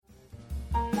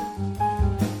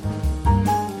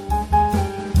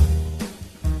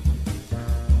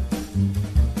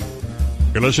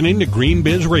You're listening to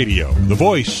GreenBiz Radio, the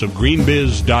voice of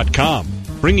greenbiz.com,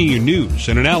 bringing you news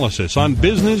and analysis on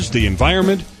business, the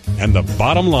environment, and the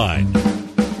bottom line.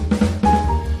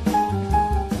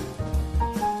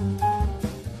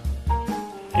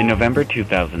 In November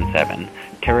 2007,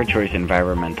 TerraChoice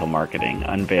Environmental Marketing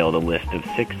unveiled a list of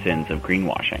 6 sins of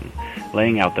greenwashing,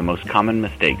 laying out the most common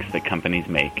mistakes that companies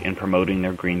make in promoting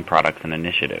their green products and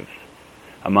initiatives.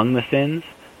 Among the sins,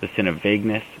 the sin of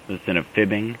vagueness, the sin of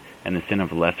fibbing, and the sin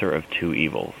of lesser of two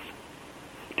evils.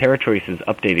 TerraChoice is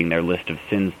updating their list of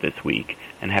sins this week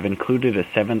and have included a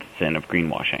 7th sin of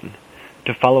greenwashing.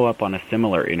 To follow up on a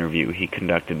similar interview he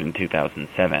conducted in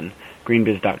 2007,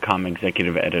 GreenBiz.com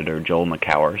executive editor Joel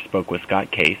Makower spoke with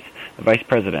Scot, the vice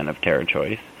president of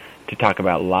TerraChoice, to talk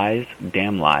about lies,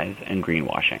 damn lies, and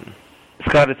greenwashing.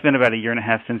 Scott, it's been about a year and a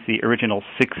half since the original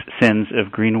 6 Sins of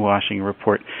Greenwashing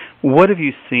report. What have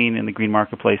you seen in the green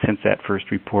marketplace since that first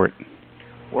report?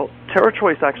 Well,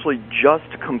 TerraChoice actually just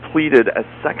completed a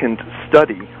second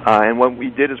study, and what we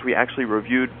did is we actually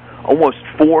reviewed almost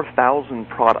 4,000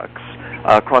 products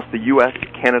across the U.S.,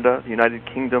 Canada, the United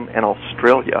Kingdom, and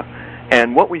Australia.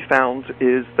 And what we found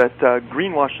is that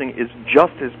greenwashing is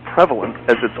just as prevalent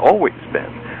as it's always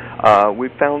been. We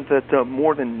found that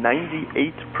more than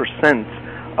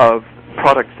 98% of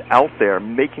products out there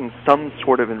making some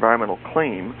sort of environmental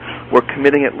claim were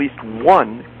committing at least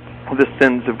one of the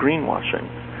sins of greenwashing.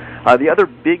 The other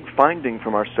big finding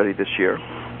from our study this year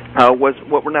was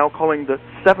what we're now calling the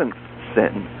 7th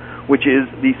sin, which is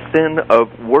the sin of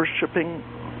worshiping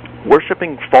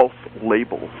false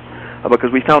labels.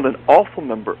 Because we found an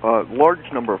large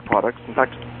number of products, in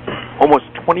fact, almost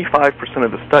 25%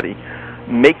 of the study,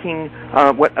 making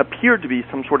what appeared to be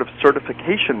some sort of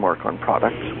certification mark on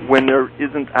products when there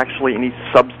isn't actually any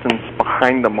substance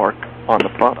behind the mark on the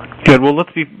product. Good. Well,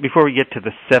 before we get to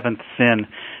the 7th sin,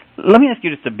 let me ask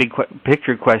you just a big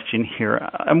picture question here.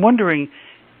 I'm wondering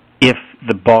if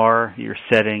the bar you're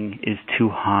setting is too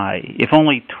high. If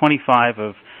only 25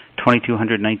 of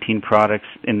 2,219 products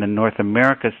in the North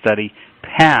America study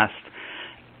passed,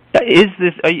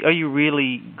 are you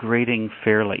really grading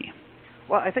fairly?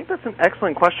 Well, I think that's an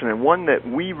excellent question, and one that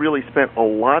we really spent a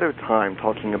lot of time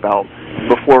talking about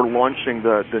before launching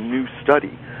the new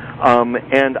study.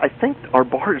 And I think our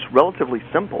bar is relatively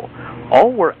simple.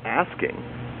 All we're asking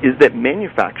is that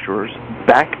manufacturers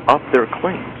back up their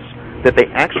claims, that they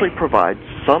actually provide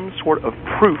some sort of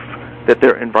proof that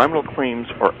their environmental claims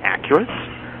are accurate,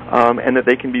 and that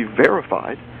they can be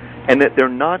verified, and that they're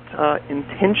not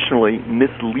intentionally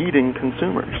misleading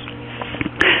consumers.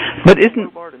 But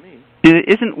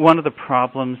isn't one of the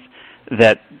problems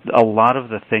that a lot of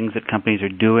the things that companies are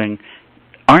doing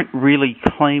aren't really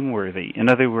claim-worthy? In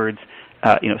other words,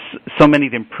 so many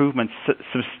of the improvements,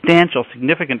 substantial,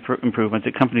 significant improvements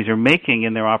that companies are making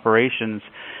in their operations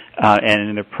and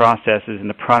in their processes, in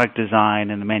the product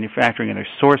design, and the manufacturing, and their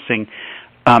sourcing,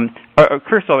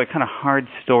 first of all, they're kind of hard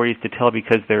stories to tell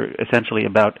because they're essentially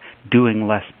about doing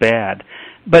less bad.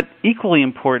 But equally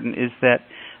important is that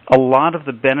a lot of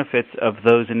the benefits of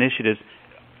those initiatives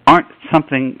aren't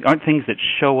things that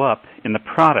show up in the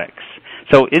products.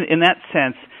 So in that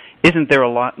sense, isn't there a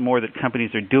lot more that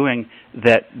companies are doing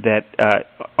that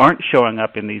aren't showing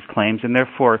up in these claims, and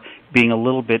therefore being a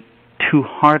little bit too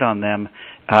hard on them,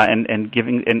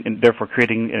 and therefore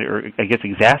creating, or I guess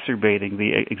exacerbating,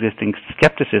 the existing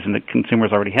skepticism that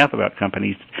consumers already have about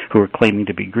companies who are claiming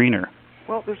to be greener?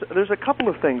 Well, there's a couple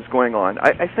of things going on.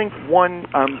 I think one,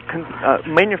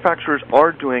 manufacturers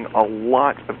are doing a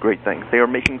lot of great things. They are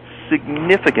making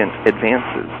significant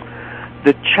advances.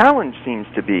 The challenge seems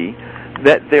to be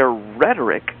that their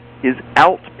rhetoric is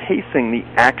outpacing the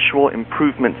actual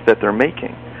improvements that they're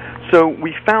making. So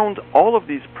we found all of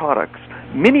these products,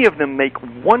 many of them make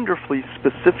wonderfully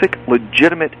specific,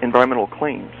 legitimate environmental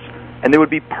claims, and they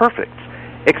would be perfect,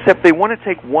 except they want to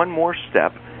take one more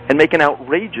step and make an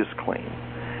outrageous claim.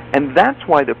 And that's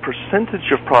why the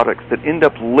percentage of products that end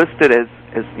up listed as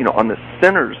on the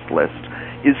sinners list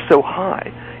is so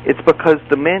high. It's because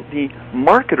the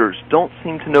marketers don't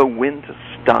seem to know when to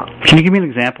stop. Can you give me an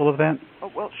example of that?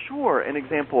 Oh, well, sure. An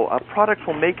example, a product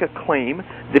will make a claim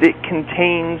that it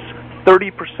contains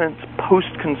 30%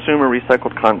 post-consumer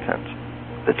recycled content.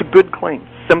 That's a good claim,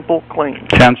 simple claim.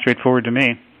 Sounds straightforward to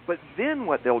me. But then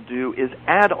what they'll do is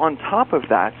add on top of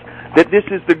that this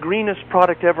is the greenest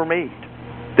product ever made,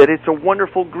 that it's a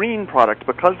wonderful green product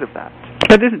because of that.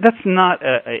 But that's not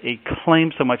a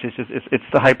claim so much as it's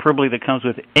the hyperbole that comes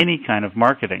with any kind of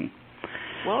marketing.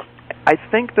 Well, I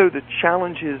think, though, the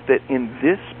challenge is that in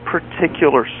this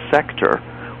particular sector,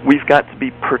 we've got to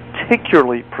be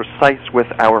particularly precise with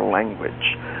our language,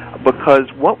 because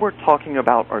what we're talking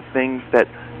about are things that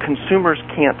consumers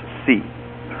can't see.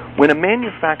 When a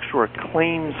manufacturer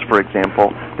claims, for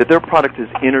example, that their product is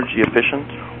energy efficient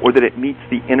or that it meets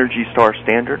the Energy Star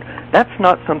standard, that's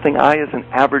not something I, as an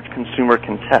average consumer,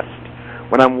 can test.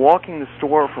 When I'm walking the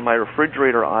store for my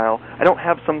refrigerator aisle, I don't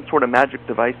have some sort of magic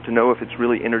device to know if it's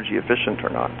really energy efficient or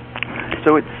not.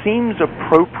 So it seems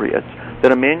appropriate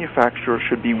that a manufacturer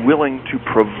should be willing to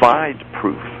provide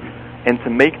proof and to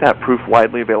make that proof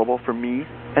widely available for me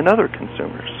and other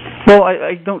consumers. Well,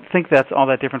 I don't think that's all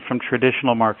that different from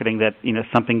traditional marketing, that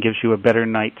something gives you a better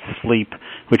night's sleep,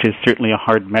 which is certainly a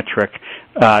hard metric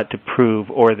to prove,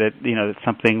 or that that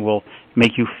something will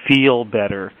make you feel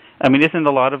better. I mean, isn't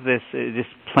a lot of this just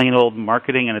plain old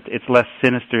marketing, and it's less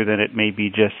sinister than it may be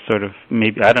just sort of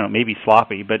maybe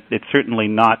sloppy, but it's certainly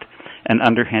not an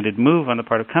underhanded move on the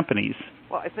part of companies.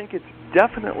 Well, I think it's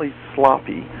definitely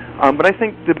sloppy, but I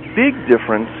think the big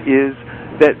difference is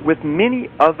that with many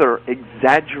other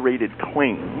exaggerated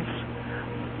claims,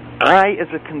 I, as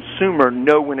a consumer,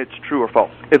 know when it's true or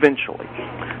false, eventually.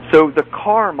 So the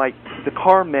car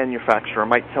manufacturer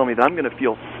might tell me that I'm going to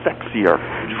feel sexier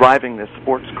driving this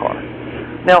sports car.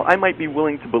 Now, I might be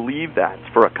willing to believe that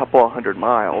for a couple of 100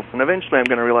 miles, and eventually I'm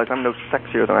going to realize I'm no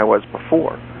sexier than I was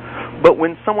before. But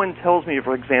when someone tells me,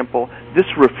 for example, this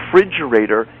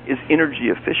refrigerator is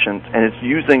energy efficient and it's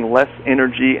using less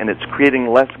energy and it's creating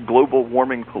less global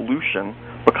warming pollution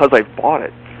because I've bought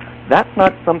it, that's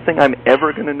not something I'm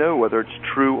ever going to know whether it's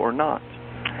true or not.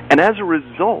 And as a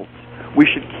result, we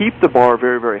should keep the bar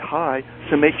very, very high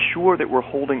to make sure that we're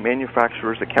holding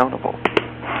manufacturers accountable.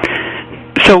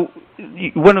 So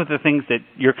one of the things that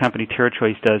your company,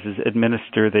 TerraChoice, does is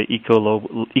administer the Eco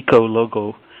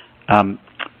Logo.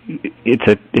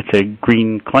 It's a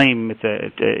green claim. It's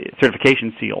a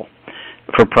certification seal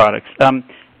for products.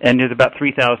 And there's about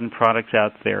 3,000 products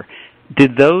out there.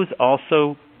 Did those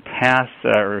also pass,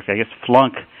 or I guess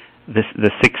flunk,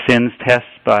 the 6 Sins tests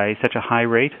by such a high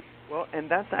rate? Well, and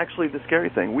that's actually the scary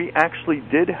thing. We actually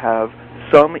did have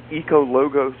some Eco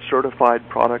Logo certified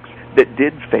products that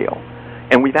did fail.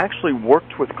 And we've actually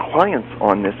worked with clients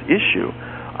on this issue.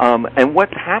 And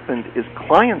what's happened is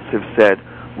clients have said,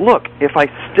 look, if I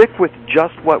stick with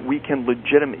just what we can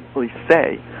legitimately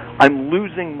say, I'm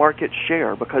losing market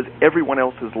share because everyone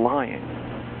else is lying.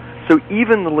 So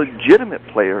even the legitimate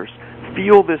players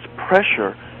feel this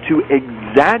pressure to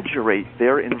exaggerate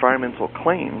their environmental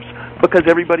claims because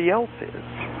everybody else is.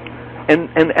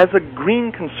 And as a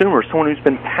green consumer, someone who's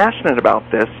been passionate about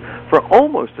this for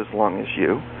almost as long as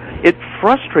you, it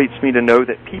frustrates me to know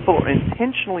that people are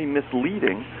intentionally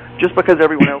misleading just because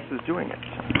everyone else is doing it.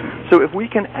 So if we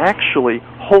can actually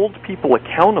hold people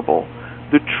accountable,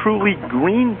 the truly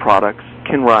green products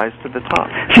can rise to the top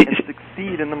and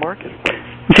succeed in the market.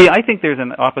 See, I think there's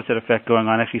an opposite effect going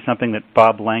on. Actually, something that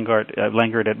Bob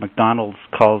Langard at McDonald's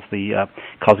calls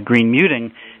green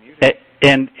muting,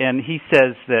 and he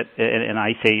says that, and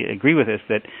I agree with this,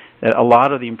 that a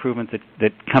lot of the improvements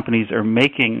that companies are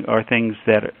making are things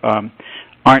that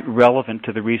aren't relevant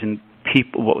to the reason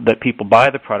people buy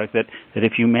the product, that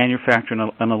if you manufacture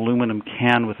an aluminum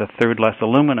can with a third less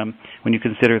aluminum, when you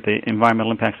consider the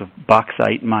environmental impacts of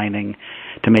bauxite mining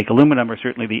to make aluminum, or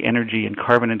certainly the energy and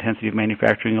carbon intensity of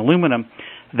manufacturing aluminum,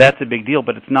 that's a big deal,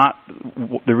 but it's not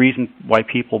the reason why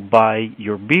people buy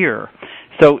your beer.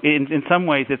 So in some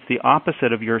ways, it's the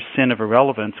opposite of your sin of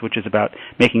irrelevance, which is about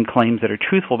making claims that are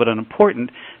truthful but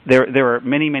unimportant. There are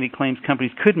many claims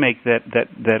companies could make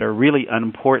that are really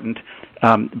unimportant,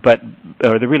 but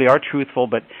they really are truthful,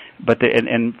 but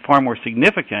and far more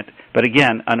significant, but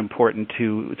again unimportant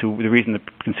to the reason the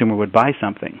consumer would buy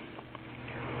something.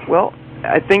 Well,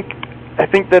 I think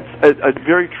that's a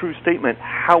very true statement.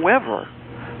 However,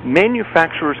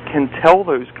 manufacturers can tell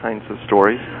those kinds of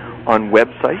stories on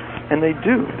websites, and they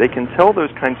do. They can tell those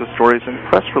kinds of stories in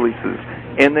press releases,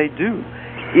 and they do.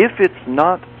 If it's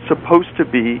not supposed to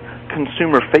be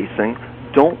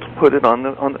consumer-facing, don't put it on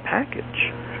the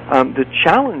package. The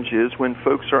challenge is when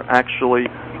folks are actually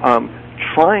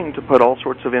trying to put all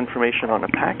sorts of information on a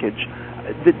package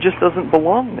that just doesn't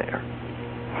belong there.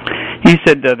 You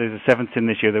said there's a 7th sin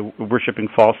this year, that we're worshiping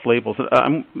false labels.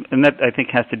 And that, I think,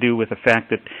 has to do with the fact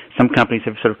that some companies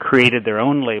have sort of created their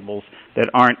own labels that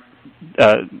aren't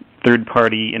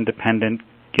third-party, independent,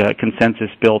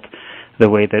 consensus-built the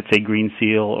way that, say, Green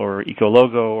Seal or Eco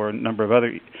Logo or a number of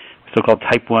other so-called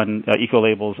Type 1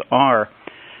 eco-labels are.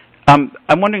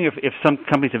 I'm wondering if some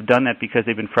companies have done that because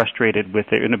they've been frustrated with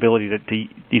their inability to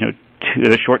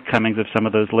the shortcomings of some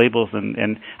of those labels, and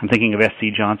I'm thinking of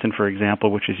SC Johnson, for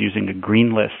example, which is using a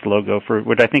green list logo for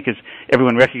what I think is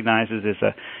everyone recognizes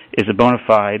is a bona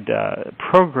fide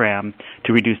program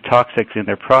to reduce toxics in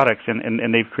their products,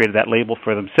 and they've created that label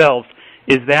for themselves.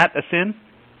 Is that a sin?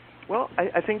 Well,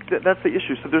 I think that's the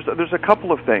issue. So there's a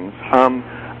couple of things.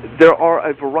 There are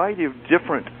a variety of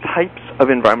different types of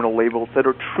environmental labels that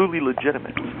are truly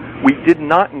legitimate. We did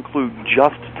not include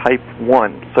just type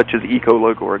 1, such as Eco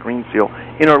Logo or Green Seal,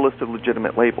 in our list of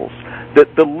legitimate labels.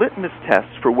 The litmus test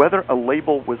for whether a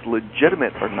label was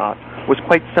legitimate or not was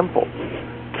quite simple.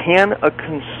 Can a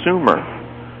consumer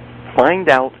find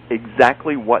out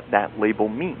exactly what that label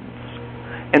means?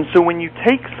 And so when you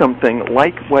take something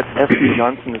like what SC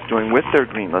Johnson is doing with their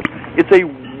Green List, it's a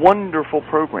wonderful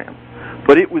program.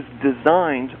 But it was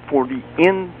designed for the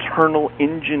internal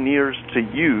engineers to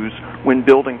use when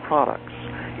building products.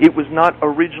 It was not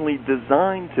originally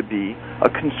designed to be a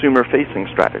consumer-facing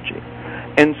strategy.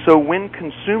 And so when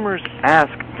consumers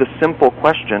ask the simple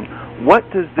question, what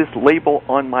does this label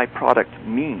on my product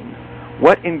mean?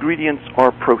 What ingredients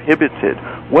are prohibited?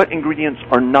 What ingredients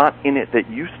are not in it that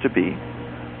used to be?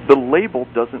 The label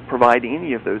doesn't provide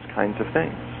any of those kinds of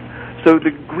things. So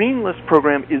the Green List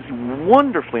program is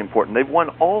wonderfully important. They've won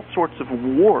all sorts of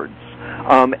awards,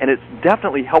 and it's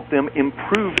definitely helped them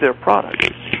improve their products.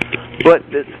 But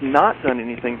it's not done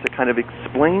anything to kind of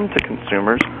explain to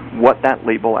consumers what that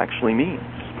label actually means.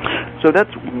 So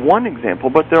that's one example,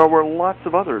 but there were lots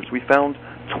of others. We found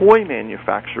toy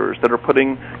manufacturers that are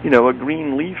putting, a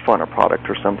green leaf on a product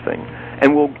or something,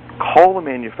 and we'll call the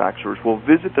manufacturers, we'll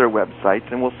visit their websites,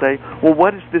 and we'll say, well,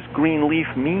 what does this green leaf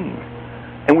mean?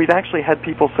 And we've actually had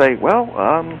people say,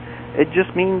 it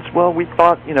just means, we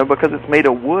thought, because it's made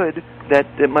of wood, that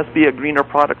it must be a greener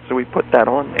product, so we put that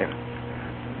on there.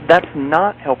 That's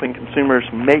not helping consumers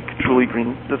make truly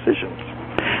green decisions.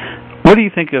 What do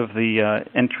you think of the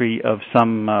entry of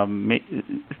some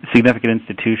significant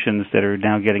institutions that are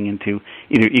now getting into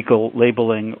either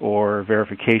eco-labeling or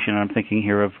verification? I'm thinking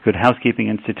here of Good Housekeeping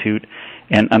Institute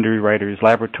and Underwriters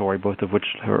Laboratory, both of which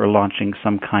are launching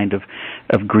some kind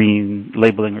of green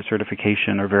labeling or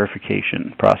certification or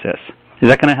verification process. Is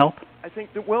that going to help? I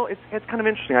think that, it's kind of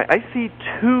interesting. I see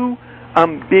two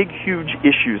big, huge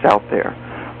issues out there.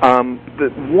 The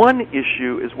one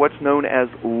issue is what's known as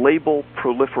label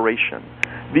proliferation.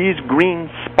 These green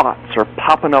spots are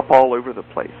popping up all over the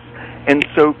place. And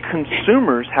so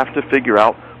consumers have to figure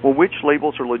out, which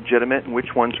labels are legitimate and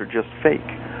which ones are just fake.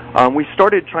 We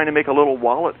started trying to make a little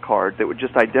wallet card that would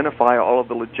just identify all of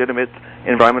the legitimate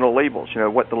environmental labels,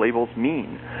 what the labels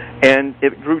mean. And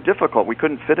it grew difficult. We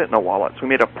couldn't fit it in a wallet, so we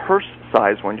made a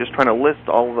purse-size one, just trying to list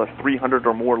all of the 300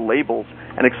 or more labels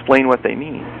and explain what they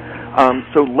mean.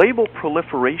 So label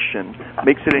proliferation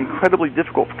makes it incredibly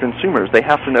difficult for consumers. They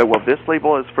have to know, this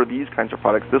label is for these kinds of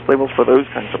products, this label is for those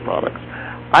kinds of products.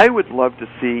 I would love to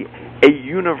see a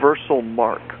universal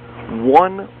mark,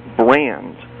 one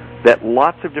brand that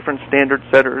lots of different standard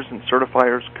setters and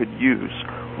certifiers could use,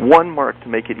 one mark to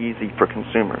make it easy for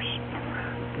consumers.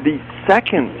 The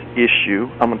second issue,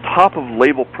 on top of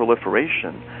label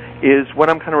proliferation, is what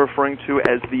I'm kind of referring to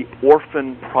as the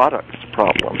orphan products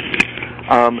problem.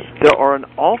 There are an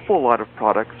awful lot of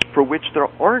products for which there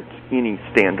aren't any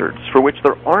standards, for which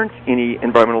there aren't any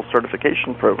environmental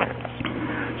certification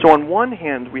programs. So on one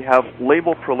hand, we have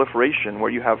label proliferation,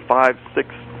 where you have 5, 6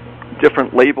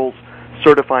 different labels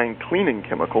certifying cleaning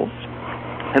chemicals.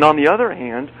 And on the other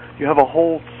hand, you have a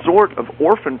whole sort of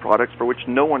orphan products for which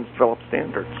no one's developed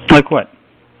standards. Like what?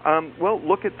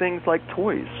 Look at things like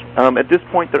toys. At this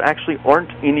point, there actually aren't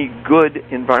any good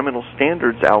environmental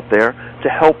standards out there to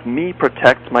help me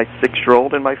protect my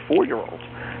 6-year-old and my 4-year-old.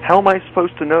 How am I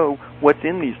supposed to know what's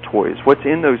in these toys, what's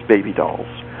in those baby dolls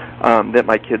that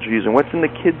my kids are using, what's in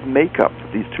the kids' makeup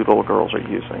that these 2 little girls are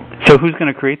using? So who's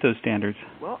going to create those standards?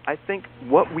 Well, I think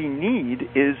what we need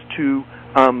is to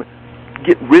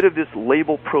get rid of this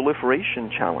label proliferation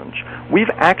challenge.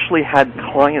 We've actually had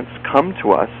clients come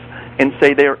to us and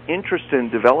say they are interested in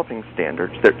developing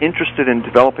standards. They're interested in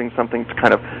developing something to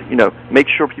kind of, make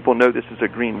sure people know this is a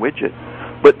green widget.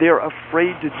 But they're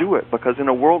afraid to do it because in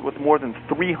a world with more than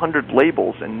 300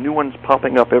 labels and new ones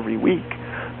popping up every week,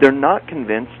 they're not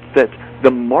convinced that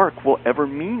the mark will ever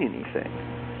mean anything.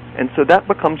 And so that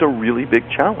becomes a really big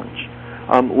challenge.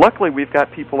 Luckily, we've got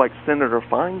people like Senator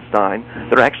Feinstein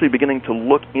that are actually beginning to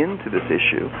look into this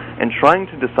issue and trying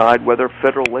to decide whether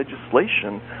federal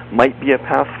legislation might be a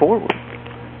path forward.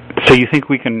 So you think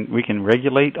we can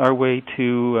regulate our way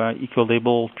to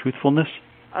eco-label truthfulness?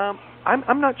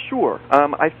 I'm not sure.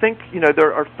 I think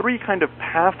there are three kind of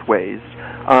pathways.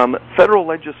 Federal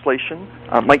legislation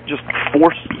might just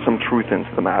force some truth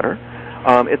into the matter.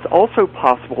 It's also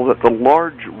possible that the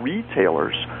large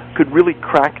retailers could really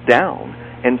crack down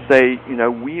and say,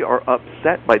 we are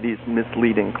upset by these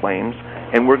misleading claims,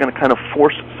 and we're going to kind of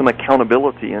force some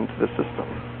accountability into the system.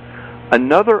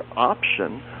 Another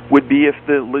option would be if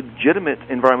the legitimate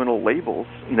environmental labels,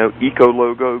 Eco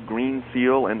Logo, Green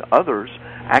Seal, and others,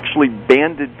 actually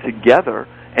banded together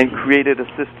and created a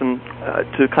system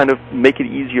to kind of make it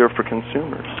easier for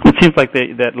consumers. It seems like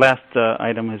that last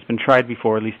item has been tried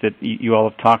before, at least that you all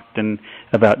have talked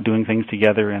about doing things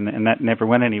together, and that never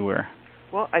went anywhere.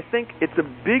 Well, I think it's a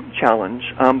big challenge,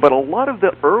 but a lot of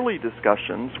the early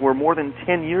discussions were more than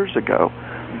 10 years ago,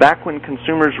 back when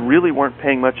consumers really weren't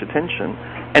paying much attention,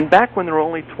 and back when there were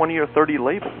only 20 or 30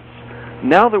 labels.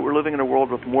 Now that we're living in a world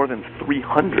with more than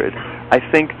 300, I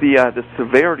think the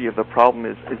severity of the problem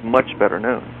is much better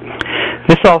known.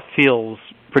 This all feels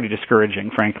pretty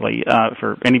discouraging, frankly,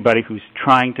 for anybody who's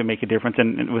trying to make a difference,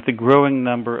 and with the growing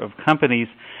number of companies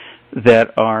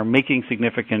that are making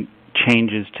significant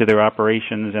changes to their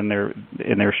operations and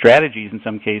their strategies, in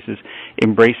some cases,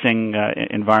 embracing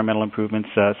environmental improvements,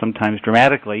 sometimes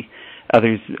dramatically,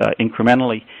 others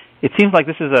incrementally. It seems like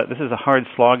this is a hard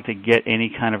slog to get any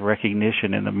kind of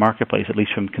recognition in the marketplace, at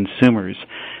least from consumers.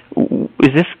 Is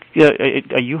this?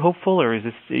 Are you hopeful, or is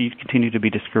this? You continue to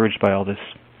be discouraged by all this?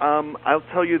 I'll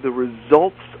tell you, the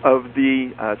results of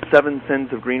the 7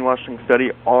 Sins of Greenwashing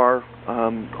study are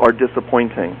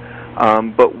disappointing.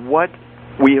 But what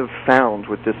we have found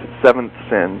with this 7th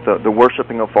sin, the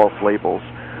worshiping of false labels,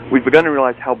 we've begun to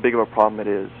realize how big of a problem it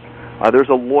is. There's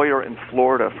a lawyer in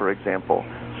Florida, for example.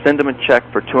 Send him a check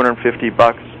for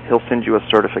 $250. He'll send you a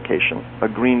certification, a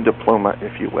green diploma,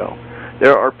 if you will.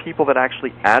 There are people that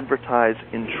actually advertise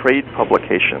in trade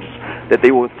publications that they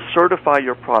will certify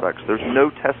your products. There's no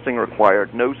testing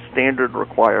required, no standard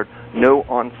required, no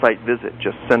on-site visit.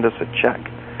 Just send us a check.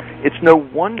 It's no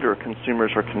wonder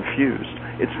consumers are confused.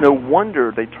 It's no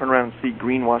wonder they turn around and see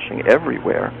greenwashing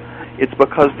everywhere. It's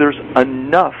because there's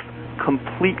enough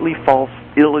completely false,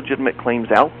 illegitimate claims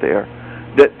out there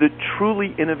that the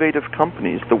truly innovative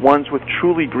companies, the ones with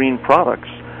truly green products,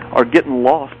 are getting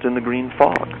lost in the green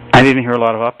fog. I didn't hear a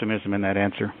lot of optimism in that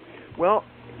answer. Well,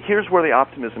 here's where the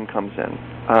optimism comes in.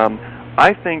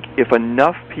 I think if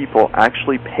enough people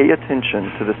actually pay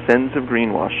attention to the sins of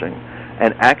greenwashing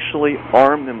and actually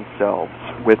arm themselves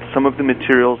with some of the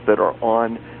materials that are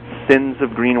on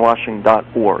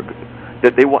sinsofgreenwashing.org,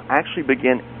 that they will actually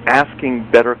begin asking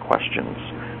better questions,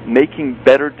 making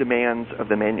better demands of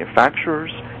the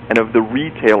manufacturers and of the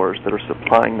retailers that are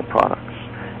supplying the products.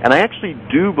 And I actually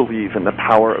do believe in the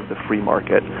power of the free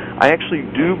market. I actually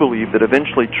do believe that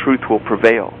eventually truth will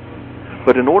prevail.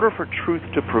 But in order for truth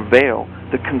to prevail,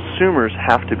 the consumers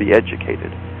have to be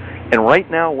educated. And right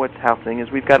now what's happening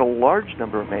is we've got a large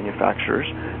number of manufacturers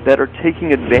that are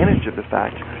taking advantage of the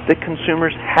fact that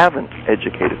consumers haven't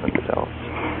educated themselves.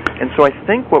 And so I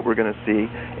think what we're going to see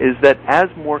is that as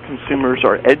more consumers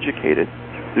are educated,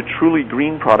 the truly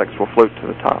green products will float to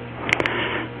the top.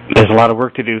 There's a lot of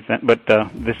work to do, but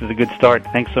this is a good start.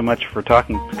 Thanks so much for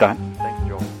talking, Scott. Thanks,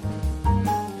 Joel.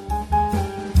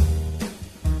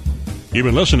 You've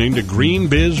been listening to Green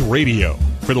Biz Radio.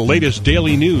 For the latest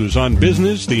daily news on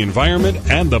business, the environment,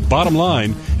 and the bottom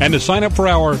line, and to sign up for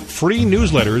our free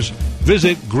newsletters,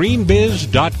 visit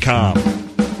greenbiz.com.